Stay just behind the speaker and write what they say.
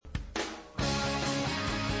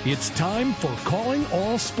It's time for Calling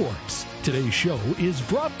All Sports. Today's show is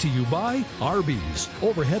brought to you by Arby's,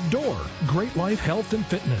 Overhead Door, Great Life Health and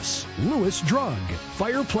Fitness, Lewis Drug,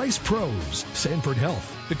 Fireplace Pros, Sanford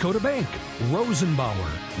Health, Dakota Bank, Rosenbauer,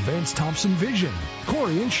 Vance Thompson Vision,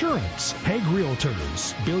 Corey Insurance, Hague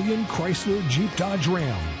Realtors, Billion Chrysler Jeep Dodge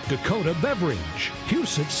Ram, Dakota Beverage,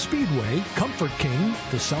 Huset Speedway, Comfort King,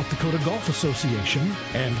 the South Dakota Golf Association,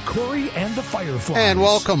 and Corey and the Fireflies. And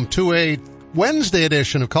welcome to a Wednesday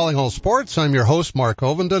edition of Calling All Sports. I'm your host, Mark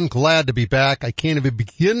Ovenden. Glad to be back. I can't even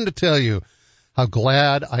begin to tell you how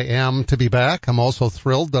glad I am to be back. I'm also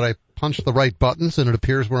thrilled that I punched the right buttons and it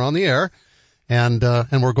appears we're on the air. And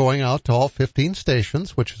we're going out to all 15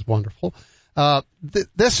 stations, which is wonderful.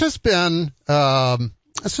 This has been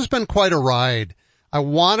quite a ride. I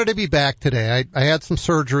wanted to be back today. I had some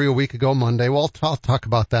surgery a week ago Monday. Well, I'll talk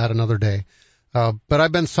about that another day. But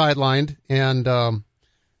I've been sidelined, and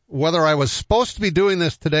whether I was supposed to be doing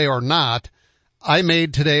this today or not, I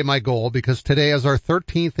made today my goal because today is our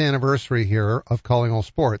 13th anniversary here of Calling All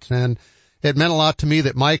Sports. And it meant a lot to me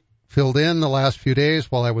that Mike filled in the last few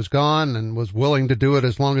days while I was gone and was willing to do it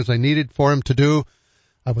as long as I needed for him to do.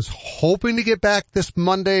 I was hoping to get back this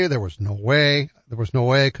Monday. There was no way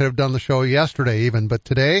I could have done the show yesterday even. But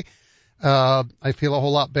today, I feel a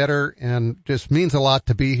whole lot better, and just means a lot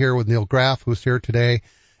to be here with Neil Graff, who's here today.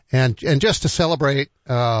 And just to celebrate,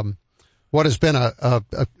 what has been a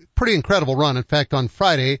pretty incredible run. In fact, on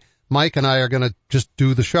Friday, Mike and I are going to just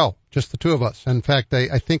do the show, just the two of us. In fact,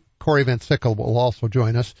 I think Corey Van Sickle will also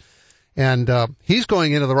join us. And, he's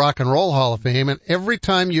going into the Rock and Roll Hall of Fame. And every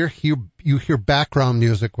time you hear background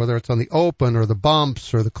music, whether it's on the open or the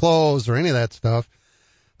bumps or the close or any of that stuff,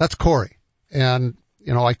 that's Corey. And,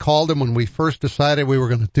 you know, I called him when we first decided we were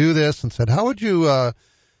going to do this and said, how would you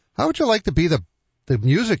like to be the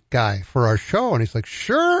music guy for our show? And he's like,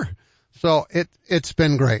 sure. So it's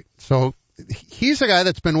been great. So he's a guy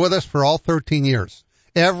that's been with us for all 13 years.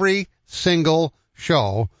 Every single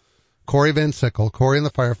show, Corey Van Sickle, Corey and the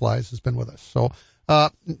Fireflies, has been with us. So,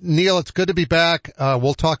 Neil, it's good to be back.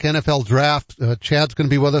 We'll talk NFL draft. Chad's going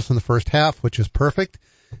to be with us in the first half, which is perfect.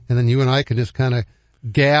 And then you and I can just kind of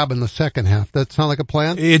gab in the second half. That sound like a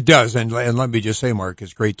plan? It does. And let me just say, Mark,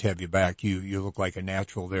 it's great to have you back. You look like a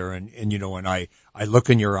natural there. And you know, when I look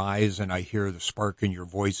in your eyes and I hear the spark in your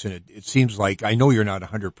voice, and it seems like, I know you're not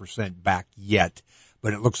 100% back yet,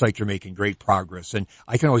 but it looks like you're making great progress. And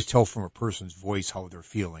I can always tell from a person's voice how they're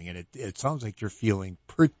feeling. And it sounds like you're feeling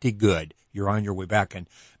pretty good. You're on your way back. And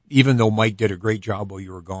even though Mike did a great job while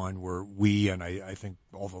you were gone, I think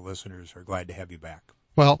all the listeners are glad to have you back.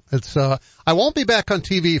 Well, I won't be back on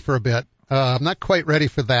TV for a bit. I'm not quite ready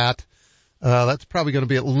for that. That's probably going to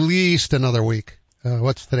be at least another week.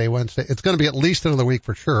 What's today, Wednesday? It's going to be at least another week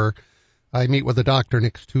for sure. I meet with the doctor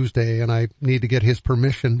next Tuesday, and I need to get his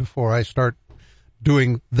permission before I start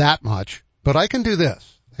doing that much. But I can do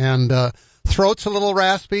this. And throat's a little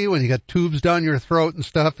raspy when you got tubes down your throat and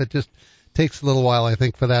stuff. It just takes a little while, I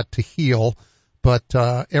think, for that to heal. But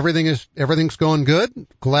everything's going good.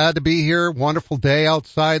 Glad to be here. Wonderful day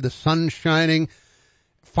outside. The sun's shining.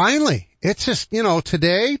 Finally, it's just, you know,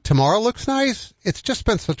 tomorrow looks nice. It's just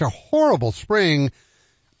been such a horrible spring.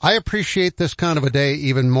 I appreciate this kind of a day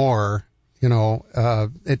even more. You know,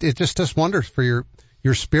 it just does wonders for your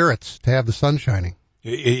spirits to have the sun shining.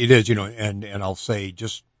 It is, you know, and I'll say,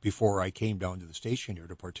 just before I came down to the station here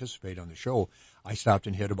to participate on the show, I stopped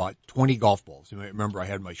and hit about 20 golf balls. Remember, I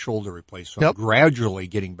had my shoulder replaced, so I'm gradually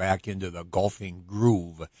getting back into the golfing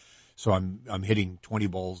groove. So I'm hitting 20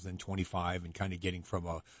 balls, then 25, and kind of getting from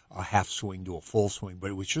a half swing to a full swing. But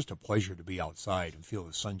it was just a pleasure to be outside and feel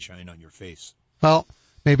the sunshine on your face. Well,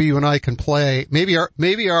 maybe you and I can play. Maybe our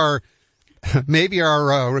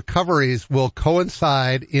recoveries will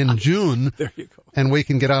coincide in June. There you go. And we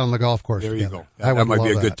can get out on the golf course together. You go. That might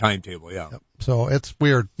be a good timetable, yeah. Yep. So it's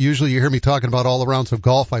weird. Usually you hear me talking about all the rounds of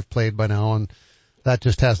golf I've played by now, and that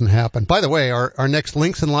just hasn't happened. By the way, our next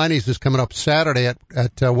Links and Lineys is coming up Saturday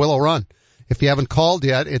at Willow Run. If you haven't called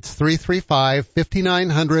yet, it's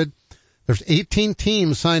 335-5900. There's 18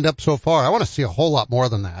 teams signed up so far. I want to see a whole lot more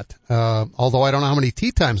than that, although I don't know how many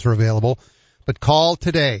tee times are available. But call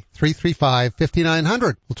today,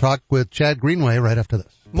 335-5900. We'll talk with Chad Greenway right after this.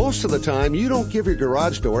 Most of the time, you don't give your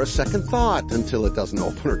garage door a second thought until it doesn't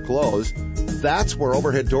open or close. That's where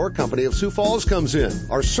Overhead Door Company of Sioux Falls comes in.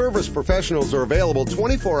 Our service professionals are available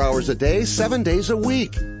 24 hours a day, 7 days a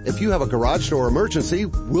week. If you have a garage door emergency,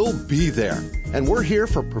 we'll be there. And we're here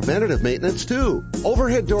for preventative maintenance, too.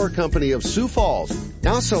 Overhead Door Company of Sioux Falls,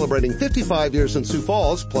 now celebrating 55 years in Sioux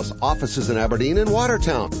Falls, plus offices in Aberdeen and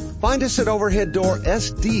Watertown. Find us at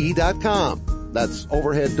overheaddoorsd.com. That's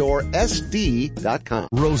overheaddoorsd.com.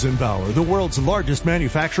 Rosenbauer, the world's largest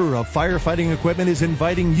manufacturer of firefighting equipment, is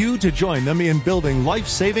inviting you to join them in building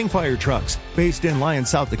life-saving fire trucks. Based in Lyon,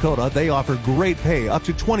 South Dakota, they offer great pay, up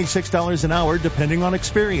to $26 an hour depending on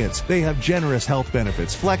experience. They have generous health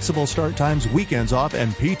benefits, flexible start times, weekends off,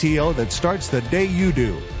 and PTO that starts the day you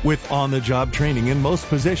do. With on-the-job training in most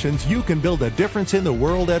positions, you can build a difference in the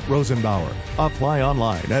world at Rosenbauer. Apply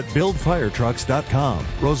online at buildfiretrucks.com.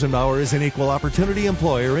 Rosenbauer is an equal opportunity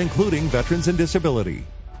employer, including veterans and disability.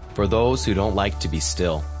 For those who don't like to be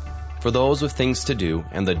still. For those with things to do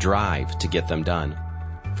and the drive to get them done.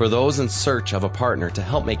 For those in search of a partner to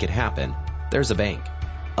help make it happen, there's a bank.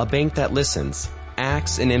 A bank that listens,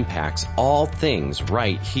 acts, and impacts all things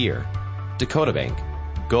right here. Dakota Bank.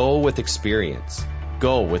 Go with experience.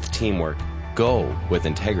 Go with teamwork. Go with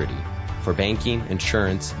integrity. For banking,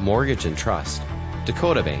 insurance, mortgage, and trust.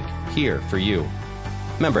 Dakota Bank. Here for you.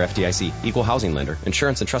 Member FDIC, equal housing lender,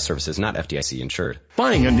 insurance and trust services, not FDIC insured.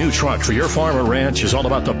 Buying a new truck for your farm or ranch is all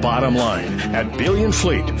about the bottom line. At Billion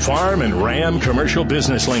Fleet, Farm and Ram Commercial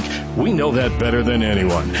Business Link, we know that better than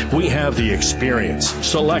anyone. We have the experience,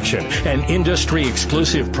 selection, and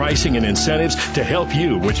industry-exclusive pricing and incentives to help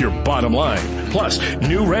you with your bottom line. Plus,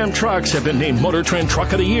 new Ram trucks have been named Motor Trend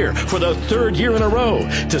Truck of the Year for the third year in a row.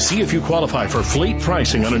 To see if you qualify for fleet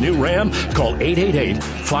pricing on a new Ram, call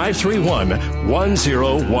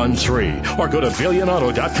 888-531-1013 or go to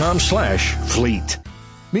billionauto.com/fleet.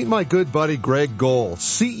 Meet my good buddy Greg Gohl,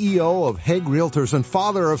 CEO of Hague Realtors and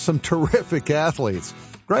father of some terrific athletes.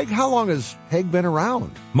 Greg, how long has Hague been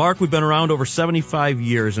around? Mark, we've been around over 75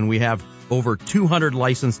 years, and we have over 200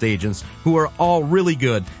 licensed agents who are all really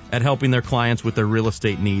good at helping their clients with their real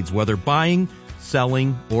estate needs, whether buying,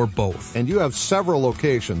 selling, or both. And you have several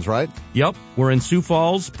locations, right? Yep. We're in Sioux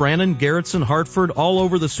Falls, Brandon, Garrettson, Hartford, all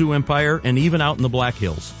over the Sioux Empire, and even out in the Black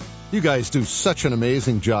Hills. You guys do such an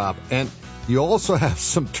amazing job. And you also have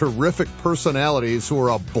some terrific personalities who are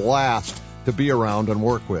a blast to be around and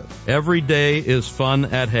work with. Every day is fun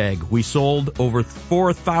at Hague. We sold over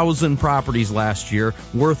 4,000 properties last year,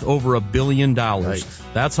 worth over $1 billion. Right.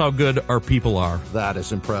 That's how good our people are. That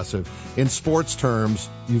is impressive. In sports terms,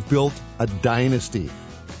 you've built a dynasty,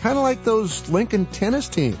 kind of like those Lincoln tennis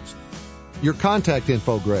teams. Your contact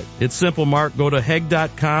info, Greg. It's simple, Mark. Go to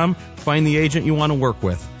Hague.com, find the agent you want to work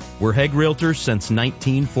with. We're Hague Realtors since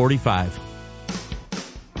 1945.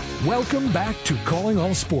 Welcome back to Calling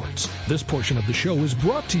All Sports. This portion of the show is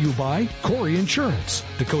brought to you by Corey Insurance,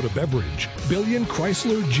 Dakota Beverage, Billion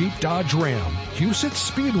Chrysler Jeep Dodge Ram, Huset's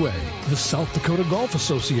Speedway, the South Dakota Golf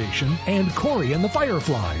Association, and Corey and the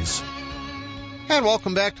Fireflies. And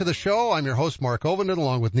welcome back to the show. I'm your host, Mark Ovenden,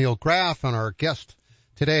 along with Neil Graff, and our guest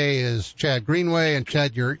today is Chad Greenway. And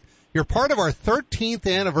Chad, you're part of our 13th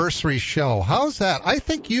anniversary show. How's that? I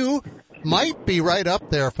think you might be right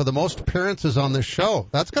up there for the most appearances on this show.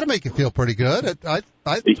 That's going to make you feel pretty good.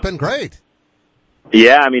 It's been great.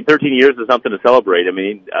 Yeah, I mean, 13 years is something to celebrate. I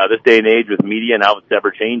mean, this day and age with media and how it's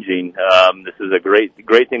ever changing, this is a great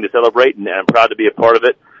thing to celebrate, and I'm proud to be a part of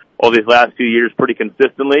it all these last few years pretty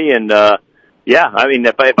consistently. And yeah, I mean,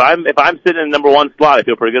 if I'm sitting in the number one slot, I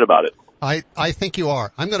feel pretty good about it. I think you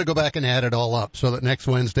are. I'm going to go back and add it all up so that next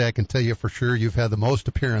Wednesday I can tell you for sure you've had the most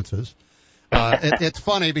appearances. It's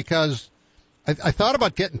funny because I thought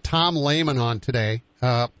about getting Tom Lehman on today.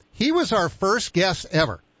 He was our first guest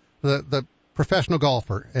ever, the professional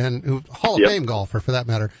golfer and Hall of Fame golfer for that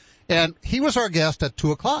matter. And he was our guest at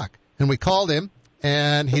 2:00, and we called him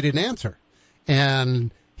and he didn't answer.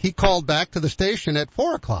 And he called back to the station at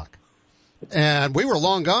 4:00, and we were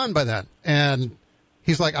long gone by then. And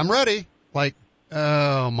he's like, "I'm ready." Like,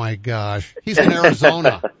 oh my gosh, he's in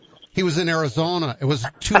Arizona. He was in Arizona. It was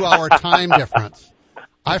a 2-hour time difference.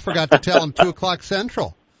 I forgot to tell him 2:00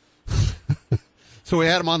 Central. So we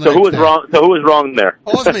had him on the next day. So who was wrong there?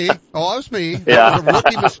 It was me. Oh, it was me. Yeah. That was a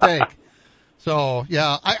rookie mistake. So,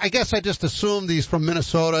 yeah, I guess I just assumed he's from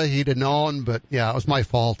Minnesota. He'd have known, but yeah, it was my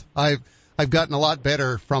fault. I've gotten a lot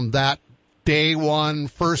better from that day one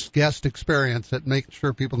first guest experience at making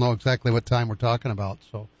sure people know exactly what time we're talking about.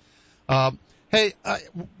 So, hey,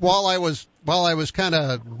 while I was kind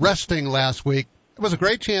of resting last week, it was a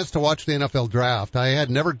great chance to watch the NFL draft. I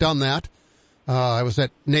had never done that. I was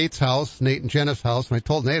at Nate and Jenna's house, and I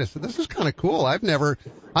told Nate, I said, this is kind of cool.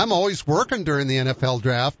 I'm always working during the NFL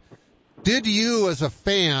draft. Did you, as a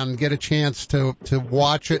fan, get a chance to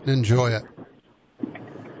watch it and enjoy it?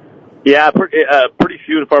 Yeah, pretty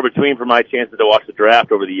few and far between for my chances to watch the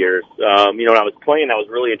draft over the years. When I was playing, I was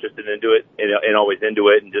really interested into it and always into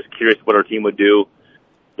it and just curious what our team would do.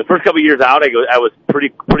 The first couple of years out, I was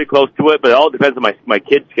pretty close to it, but it all depends on my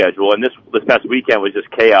kid's schedule. And this past weekend was just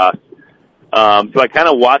chaos. So I kind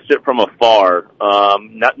of watched it from afar. I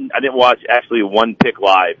didn't watch actually one pick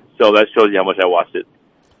live, so that shows you how much I watched it.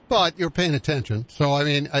 But you're paying attention. So, I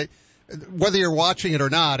mean, whether you're watching it or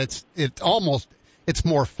not, it's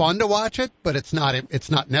more fun to watch it, but it's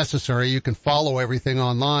not necessary. You can follow everything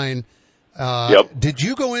online. Yep. Did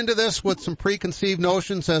you go into this with some preconceived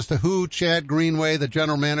notions as to who Chad Greenway, the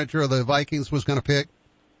general manager of the Vikings, was going to pick?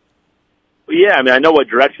 Yeah, I mean, I know what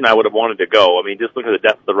direction I would have wanted to go. I mean, just look at the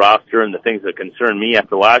depth of the roster and the things that concern me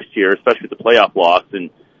after last year, especially the playoff loss. And,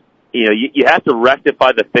 you have to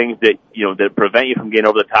rectify the things that, that prevent you from getting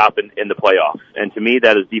over the top in the playoffs. And to me,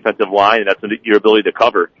 that is defensive line, and that's your ability to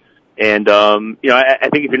cover. And, I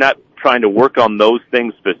think if you're not trying to work on those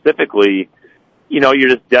things specifically, you're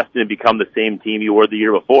just destined to become the same team you were the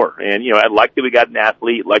year before. And, I like that we got an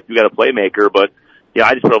athlete, like we got a playmaker, but,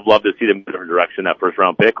 I just would have loved to see them in a different direction, that first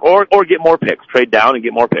round pick, or get more picks, trade down and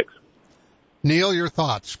get more picks. Neil, your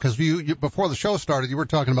thoughts? Because you before the show started, you were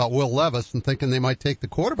talking about Will Levis and thinking they might take the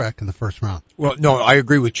quarterback in the first round. Well, no, I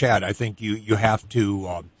agree with Chad. I think you have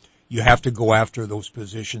to go after those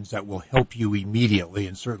positions that will help you immediately,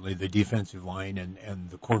 and certainly the defensive line and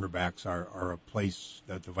the cornerbacks are a place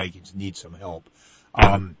that the Vikings need some help.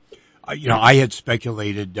 I had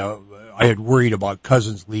speculated, I had worried about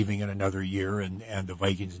Cousins leaving in another year and the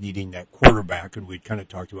Vikings needing that quarterback, and we'd kind of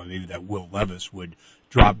talked about maybe that Will Levis would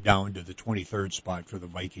drop down to the 23rd spot for the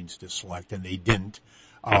Vikings to select, and they didn't.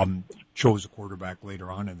 Chose a quarterback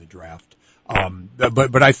later on in the draft.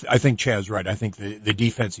 But I think Chad's right. I think the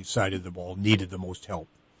defensive side of the ball needed the most help.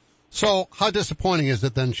 So how disappointing is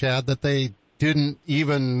it then, Chad, that they didn't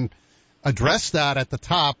even address that at the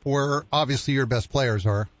top where obviously your best players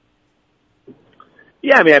are?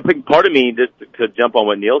 Yeah, I mean, I think part of me, just to jump on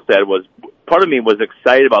what Neil said, was part of me was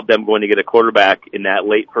excited about them going to get a quarterback in that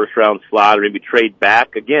late first round slot, or maybe trade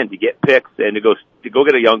back again to get picks and to go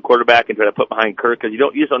get a young quarterback and try to put behind Kirk, because you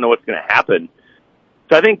just don't know what's going to happen.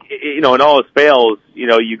 So I think, in all else fails,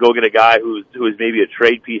 you go get a guy who's maybe a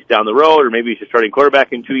trade piece down the road, or maybe he's a starting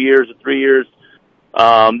quarterback in 2 years or 3 years.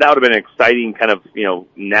 That would have been an exciting kind of,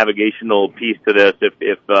 navigational piece to this if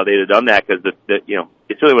they'd have done that, because it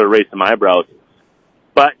certainly would have raised some eyebrows.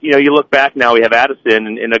 But, you look back now, we have Addison,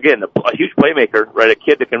 and again, a huge playmaker, right? A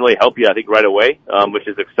kid that can really help you, I think, right away, which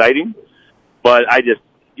is exciting. But I just,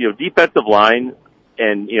 defensive line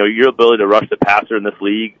and, your ability to rush the passer in this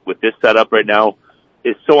league with this setup right now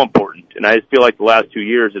is so important. And I just feel like the last 2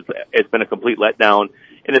 years, it's been a complete letdown.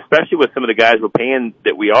 And especially with some of the guys we're paying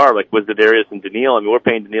that we are, like with Zadarius and Daniil. I mean, we're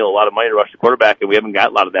paying Daniil a lot of money to rush the quarterback, and we haven't got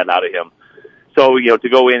a lot of that out of him. So, to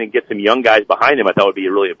go in and get some young guys behind him, I thought would be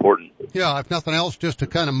really important. Yeah, if nothing else, just to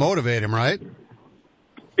kind of motivate him, right?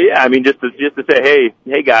 Yeah, I mean, just to say,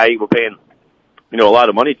 hey, guy, we're paying, a lot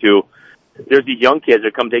of money to. There's these young kids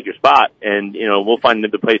that come take your spot, and, we'll find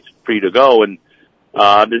the place for you to go. And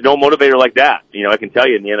there's no motivator like that. I can tell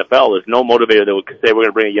you in the NFL, there's no motivator that would say we're going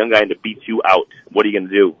to bring a young guy in to beat you out. What are you going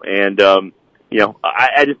to do? And,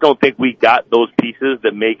 I just don't think we got those pieces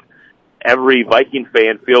that make every Viking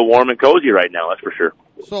fan feel warm and cozy right now, that's for sure.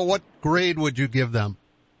 So what grade would you give them?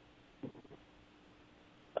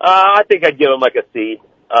 I think I'd give them like a C.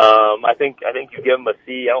 I think you give them a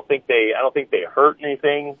C. I don't think they hurt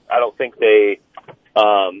anything. I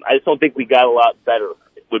just don't think we got a lot better,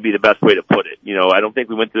 would be the best way to put it. I don't think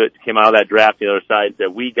we came out of that draft the other side and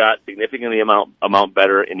said we got significantly amount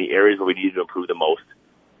better in the areas where we needed to improve the most.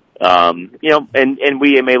 And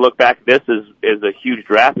we may look back at this as a huge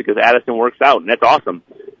draft because Addison works out, and that's awesome.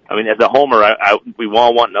 I mean, as a homer, we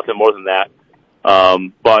all want nothing more than that.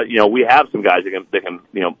 But we have some guys that can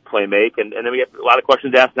play make, and then we have a lot of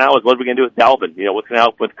questions asked now is what are we going to do with Dalvin? What's going to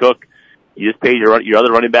help with Cook? You just paid your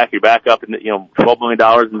other running back, your backup, and $12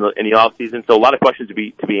 million in the off season. So a lot of questions to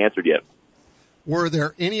be answered yet. Were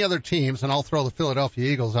there any other teams, and I'll throw the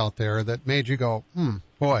Philadelphia Eagles out there, that made you go,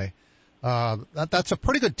 boy, that's a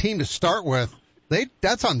pretty good team to start with.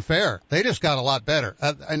 That's unfair. They just got a lot better.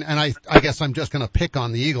 And I guess I'm just going to pick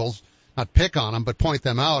on the Eagles, not pick on them, but point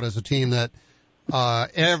them out as a team that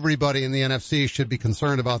everybody in the NFC should be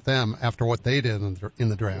concerned about them after what they did in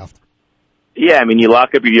the draft. Yeah, I mean, you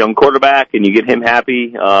lock up your young quarterback and you get him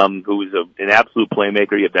happy, who's an absolute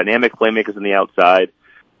playmaker. You have dynamic playmakers on the outside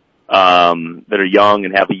that are young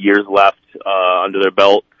and have years left under their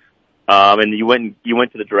belt. And you went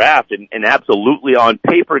to the draft and absolutely on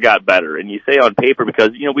paper got better. And you say on paper because,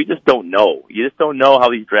 we just don't know. You just don't know how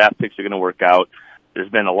these draft picks are going to work out. There's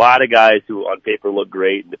been a lot of guys who on paper look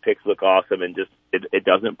great and the picks look awesome and just it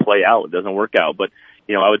doesn't play out. It doesn't work out. But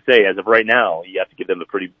I would say as of right now, you have to give them a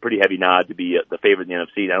pretty heavy nod to be the favorite in the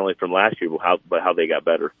NFC, not only from last year, but how they got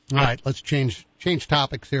better. All right, let's change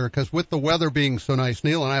topics here, because with the weather being so nice,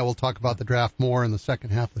 Neil and I will talk about the draft more in the second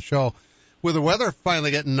half of the show. With the weather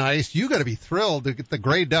finally getting nice, you got to be thrilled to get the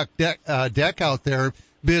Gray Duck deck out there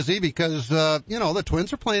busy, because the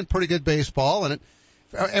Twins are playing pretty good baseball, and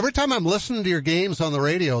every time I'm listening to your games on the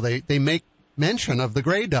radio, they make mention of the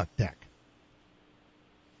Gray Duck deck.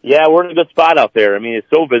 Yeah, we're in a good spot out there. I mean, it's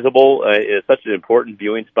so visible. It's such an important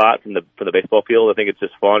viewing spot from the baseball field. I think it's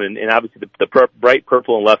just fun, and obviously the bright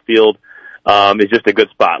purple in left field is just a good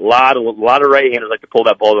spot. A lot of right-handers like to pull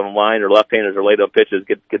that ball down the line, or left-handers or late up pitches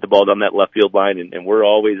get the ball down that left field line, and we're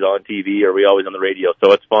always on TV or we always on the radio,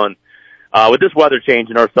 so it's fun. With this weather change,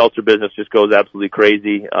 and our seltzer business just goes absolutely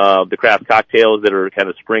crazy. The craft cocktails that are kind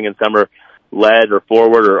of spring and summer led or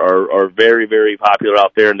forward are very, very popular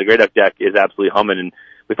out there, and the Gray Duck deck is absolutely humming. And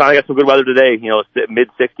we finally got some good weather today,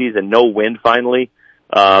 mid-60s and no wind finally.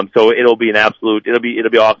 So it'll be it'll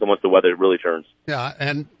be awesome once the weather really turns. Yeah,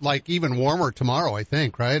 and like even warmer tomorrow, I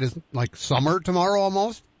think, right? Isn't like summer tomorrow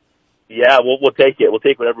almost? Yeah, we'll take it. We'll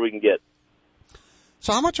take whatever we can get.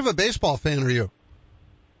 So how much of a baseball fan are you?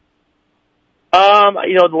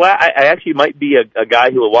 I actually might be a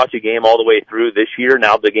guy who will watch a game all the way through this year.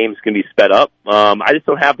 Now the game's going to be sped up. I just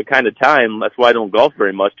don't have the kind of time. That's why I don't golf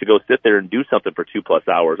very much, to go sit there and do something for 2+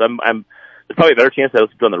 hours. There's probably a better chance I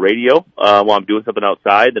listen to it on the radio, while I'm doing something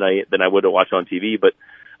outside than I would to watch on TV. But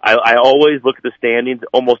I always look at the standings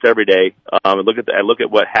almost every day. I look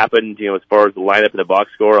at what happened, as far as the lineup and the box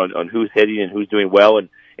score on who's hitting and who's doing well,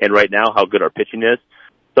 and right now how good our pitching is.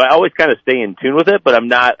 So I always kind of stay in tune with it, but I'm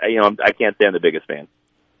not, I can't say I'm the biggest fan.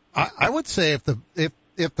 I would say if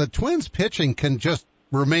the Twins pitching can just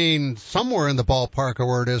remain somewhere in the ballpark of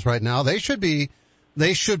where it is right now, they should be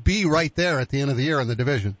right there at the end of the year in the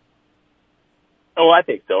division. Oh, I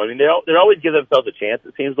think so. I mean, they always give themselves a chance,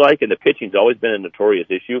 it seems like, and the pitching's always been a notorious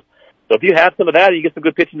issue. So if you have some of that, you get some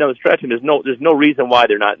good pitching down the stretch, and there's no reason why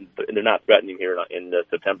they're not threatening here in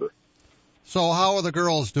September. So how are the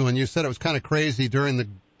girls doing? You said it was kind of crazy during the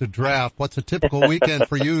draft. What's a typical weekend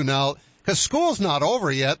for you now? Because school's not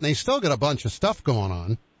over yet, and they still got a bunch of stuff going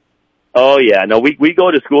on. Oh, yeah. No, we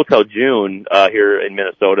go to school till June here in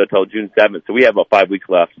Minnesota, till June 7th, so we have about 5 weeks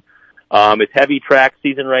left. It's heavy track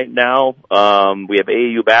season right now. We have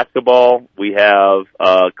AAU basketball. We have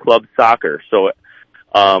club soccer. So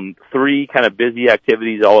 3 kind of busy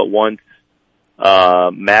activities all at once.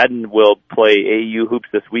 Madden will play AAU hoops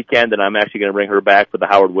this weekend, and I'm actually going to bring her back for the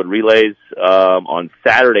Howard Wood Relays. On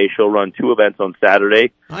Saturday, she'll run 2 events on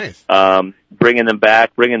Saturday. Nice. Bringing them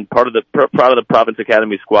back, bringing part of the Province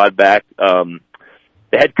Academy squad back.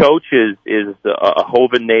 The head coach is a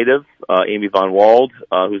Hoven native, Amy Von Wald,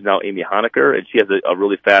 who's now Amy Honecker, and she has a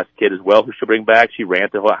really fast kid as well who she'll bring back. She ran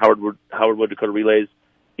to Howard Wood Dakota Relays,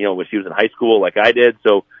 when she was in high school, like I did.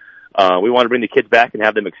 So we want to bring the kids back and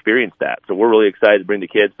have them experience that. So we're really excited to bring the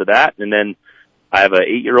kids to that. And then I have an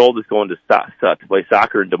 8-year-old that's going to play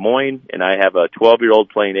soccer in Des Moines, and I have a 12-year-old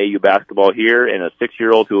playing AU basketball here, and a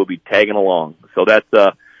 6-year-old who will be tagging along. So that's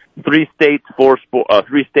 3 states,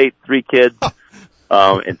 3 kids.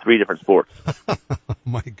 In 3 different sports. Oh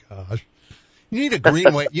my gosh. You need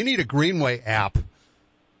a Greenway app.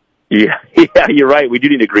 Yeah, you're right. We do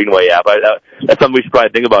need a Greenway app. That's something we should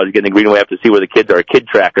probably think about, is getting a Greenway app to see where the kids are, a kid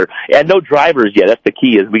tracker. And no drivers yet. That's the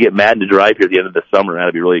key, is we get Madden to drive here at the end of the summer.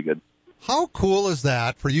 That'd be really good. How cool is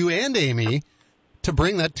that for you and Amy to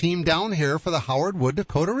bring that team down here for the Howard Wood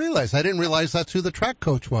Dakota Relays? I didn't realize that's who the track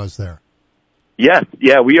coach was there. Yes,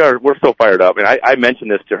 yeah, we're so fired up. And I mentioned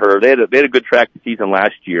this to her. They had a good track season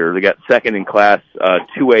last year. They got second in class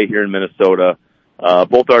 2A here in Minnesota.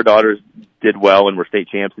 Both our daughters did well and were state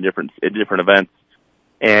champs in different events.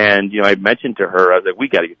 And I mentioned to her, I was like, we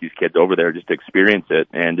got to get these kids over there just to experience it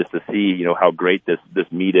and just to see how great this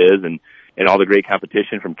meet is, and all the great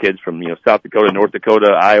competition from kids from South Dakota, North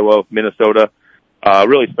Dakota, Iowa, Minnesota.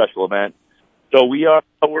 Really special event. So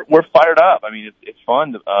we're fired up. I mean, it's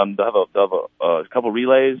fun to have a couple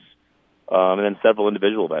relays, and then several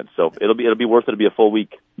individual events. So it'll be worth it to be a full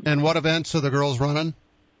week. And what events are the girls running?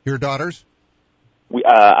 Your daughters?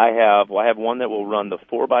 I have one that will run the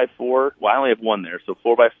 4x4. Well, I only have one there, so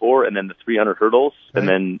 4x4, and then the 300 hurdles. Okay. And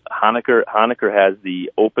then Honecker has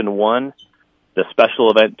the open 1, the special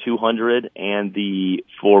event 200, and the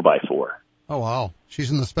 4x4. Oh wow, she's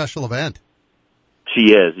in the special event.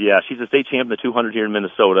 She is, yeah. She's a state champ in the 200 here in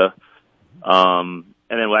Minnesota. And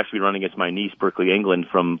then we'll actually be running against my niece, Berkeley England,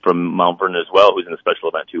 from Mount Vernon as well, who's in the special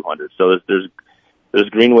event 200. So there's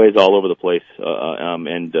greenways all over the place,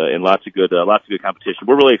 and lots of good competition.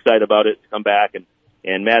 We're really excited about it to come back and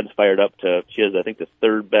And Madden's fired up she has, I think, the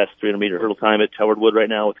third best 300-meter hurdle time at Howard Wood right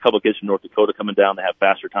now, with a couple of kids from North Dakota coming down that have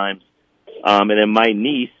faster times. And then my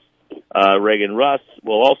niece, Reagan Russ,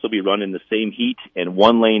 will also be running the same heat and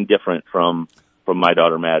one lane different from my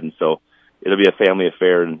daughter Madden. So it'll be a family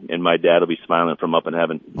affair, and my dad will be smiling from up in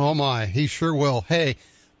heaven. Oh my, he sure will. Hey,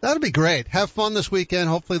 that'll be great. Have fun this weekend.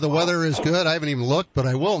 Hopefully the weather is good. I haven't even looked, but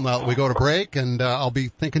I will now that we go to break, and I'll be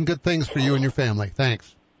thinking good things for you and your family.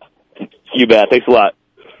 Thanks. You bet. Thanks a lot.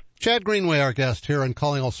 Chad Greenway, our guest here on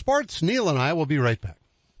Calling All Sports. Neil and I will be right back.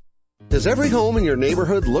 Does every home in your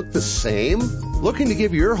neighborhood look the same? Looking to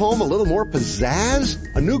give your home a little more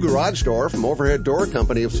pizzazz? A new garage door from Overhead Door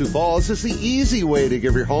Company of Sioux Falls is the easy way to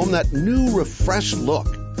give your home that new, refreshed look.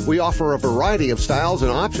 We offer a variety of styles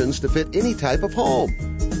and options to fit any type of home.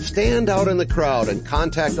 Stand out in the crowd and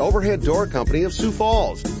contact Overhead Door Company of Sioux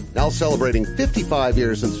Falls. Now celebrating 55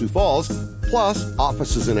 years in Sioux Falls, plus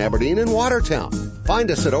offices in Aberdeen and Watertown. Find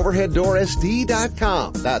us at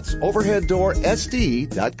overheaddoorsd.com. That's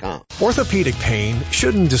overheaddoorsd.com. Orthopedic pain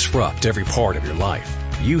shouldn't disrupt every part of your life.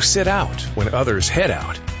 You sit out when others head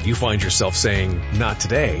out. You find yourself saying, not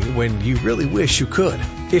today, when you really wish you could.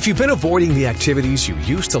 If you've been avoiding the activities you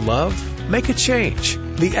used to love, make a change.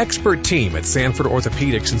 The expert team at Sanford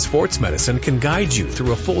Orthopedics and Sports Medicine can guide you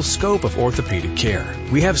through a full scope of orthopedic care.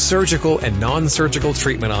 We have surgical and non-surgical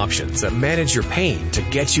treatment options that manage your pain to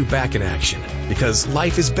get you back in action. Because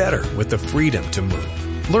life is better with the freedom to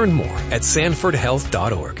move. Learn more at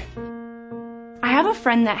sanfordhealth.org. I have a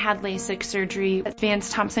friend that had LASIK surgery at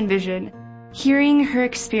Vance Thompson Vision. Hearing her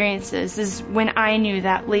experiences is when I knew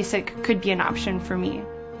that LASIK could be an option for me.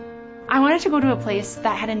 I wanted to go to a place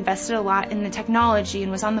that had invested a lot in the technology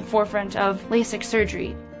and was on the forefront of LASIK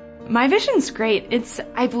surgery. My vision's great.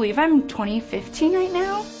 I believe I'm 20/15 right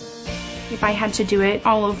now. If I had to do it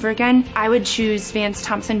all over again, I would choose Vance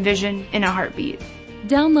Thompson Vision in a heartbeat.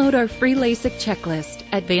 Download our free LASIK checklist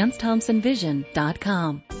at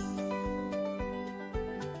VanceThompsonVision.com.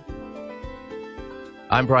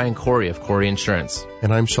 I'm Brian Corey of Corey Insurance.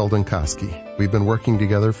 And I'm Sheldon Koski. We've been working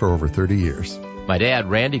together for over 30 years. My dad,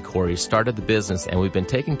 Randy Corey, started the business, and we've been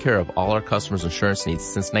taking care of all our customers' insurance needs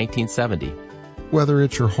since 1970. Whether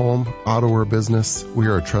it's your home, auto, or business, we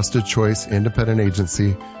are a trusted choice independent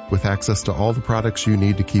agency with access to all the products you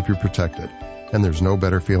need to keep you protected. And there's no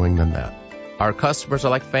better feeling than that. Our customers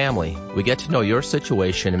are like family. We get to know your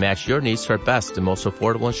situation and match your needs to our best and most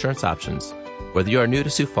affordable insurance options. Whether you are new to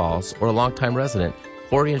Sioux Falls or a longtime resident,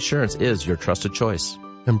 Corey Insurance is your trusted choice.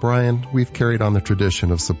 And Brian, we've carried on the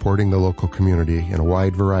tradition of supporting the local community in a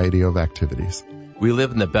wide variety of activities. We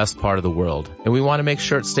live in the best part of the world, and we want to make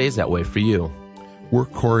sure it stays that way for you. We're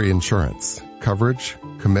Corey Insurance. Coverage,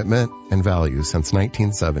 commitment, and value since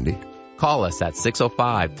 1970. Call us at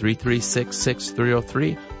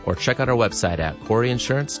 605-336-6303 or check out our website at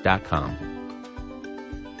coreyinsurance.com.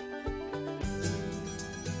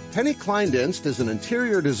 Penny Kleindienst is an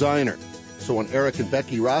interior designer. So when Eric and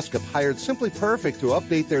Becky Roskop hired Simply Perfect to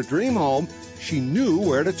update their dream home, she knew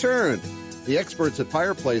where to turn. The experts at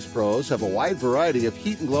Fireplace Pros have a wide variety of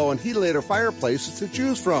heat and glow and Heatilator fireplaces to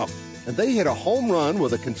choose from. And they hit a home run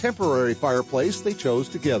with a contemporary fireplace they chose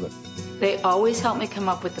together. They always help me come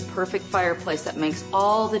up with the perfect fireplace that makes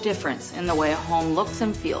all the difference in the way a home looks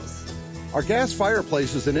and feels. Our gas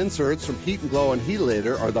fireplaces and inserts from Heat and Glow and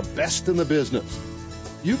Heatilator are the best in the business.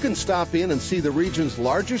 You can stop in and see the region's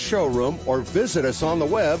largest showroom or visit us on the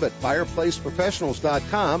web at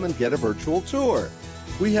fireplaceprofessionals.com and get a virtual tour.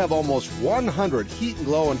 We have almost 100 Heat and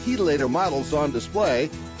Glow and Heatilator models on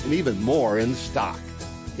display and even more in stock.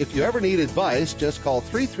 If you ever need advice, just call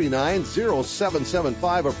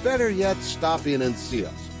 339-0775 or better yet, stop in and see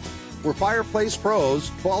us. We're Fireplace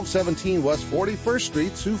Pros, 1217 West 41st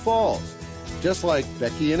Street, Sioux Falls. Just like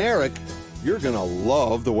Becky and Eric, you're going to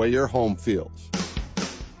love the way your home feels.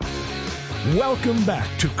 Welcome back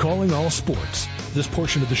to Calling All Sports. This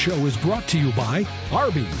portion of the show is brought to you by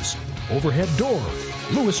Arby's, Overhead Door,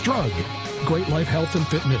 Lewis Drug, Great Life Health and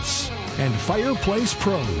Fitness, and Fireplace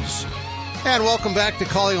Pros. And welcome back to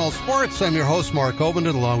Calling All Sports. I'm your host, Mark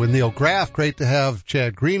Ovenden, along with Neil Graff. Great to have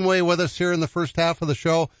Chad Greenway with us here in the first half of the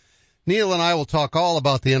show. Neil and I will talk all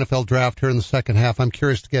about the NFL draft here in the second half. I'm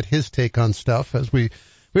curious to get his take on stuff. As we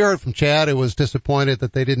heard from Chad, who was disappointed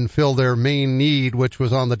that they didn't fill their main need, which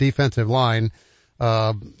was on the defensive line,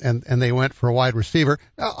 and they went for a wide receiver.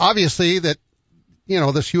 Obviously that,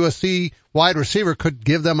 this USC wide receiver could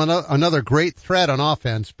give them another great threat on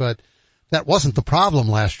offense, but that wasn't the problem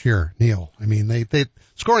last year, Neil. I mean, they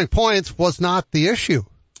scoring points was not the issue.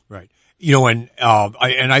 Right. And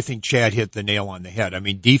I think Chad hit the nail on the head. I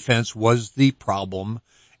mean, defense was the problem,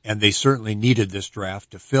 And they certainly needed this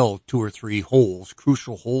draft to fill 2 or 3 holes,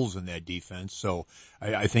 crucial holes in that defense. So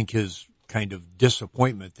I think his kind of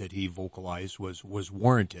disappointment that he vocalized was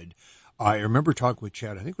warranted. I remember talking with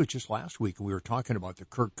Chad, I think it was just last week, and we were talking about the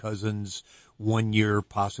Kirk Cousins 1 year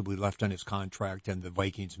possibly left on his contract, and the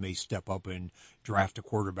Vikings may step up and draft a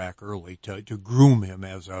quarterback early to groom him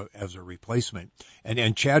as a replacement.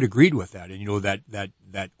 And Chad agreed with that. And you know,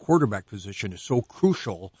 that quarterback position is so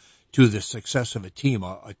crucial to the success of a team.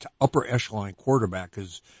 A upper echelon quarterback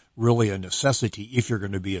is really a necessity if you're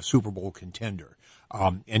going to be a Super Bowl contender.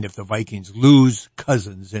 And if the Vikings lose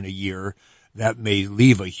Cousins in a year, that may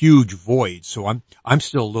leave a huge void. So I'm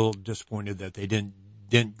still a little disappointed that they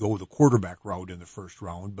didn't go the quarterback route in the first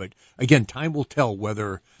round. But again, time will tell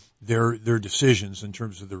whether their decisions in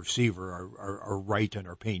terms of the receiver are right and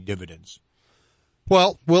are paying dividends.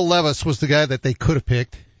 Well, Will Levis was the guy that they could have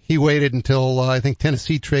picked. He waited until I think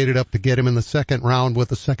Tennessee traded up to get him in the second round with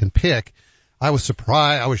the second pick. I was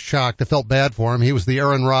surprised. I was shocked. I felt bad for him. He was the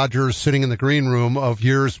Aaron Rodgers sitting in the green room of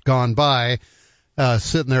years gone by.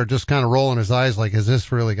 Sitting there just kind of rolling his eyes like, is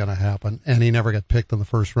this really going to happen? And he never got picked in the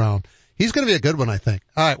first round. He's going to be a good one, I think.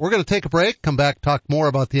 All right, we're going to take a break, come back, talk more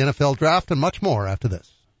about the NFL draft and much more after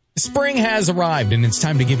this. Spring has arrived, and it's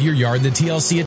time to give your yard the TLC